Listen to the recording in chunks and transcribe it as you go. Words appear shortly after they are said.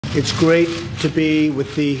It's great to be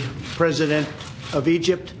with the President of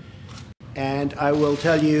Egypt, and I will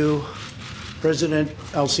tell you, President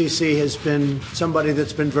Al-Sisi has been somebody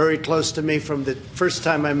that's been very close to me from the first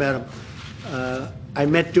time I met him. I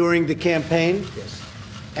met during the campaign,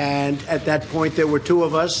 and at that point there were two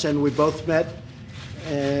of us, and we both met,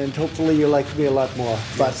 and hopefully you liked me a lot more.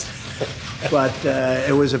 But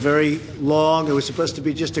it was a very long, it was supposed to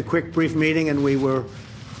be just a quick, brief meeting, and we were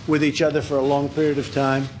with each other for a long period of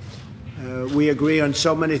time. We agree on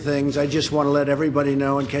so many things. I just want to let everybody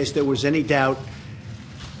know, in case there was any doubt,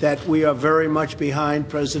 that we are very much behind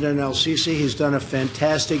President Al-Sisi. He's done a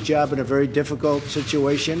fantastic job in a very difficult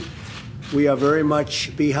situation. We are very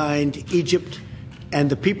much behind Egypt and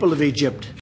the people of Egypt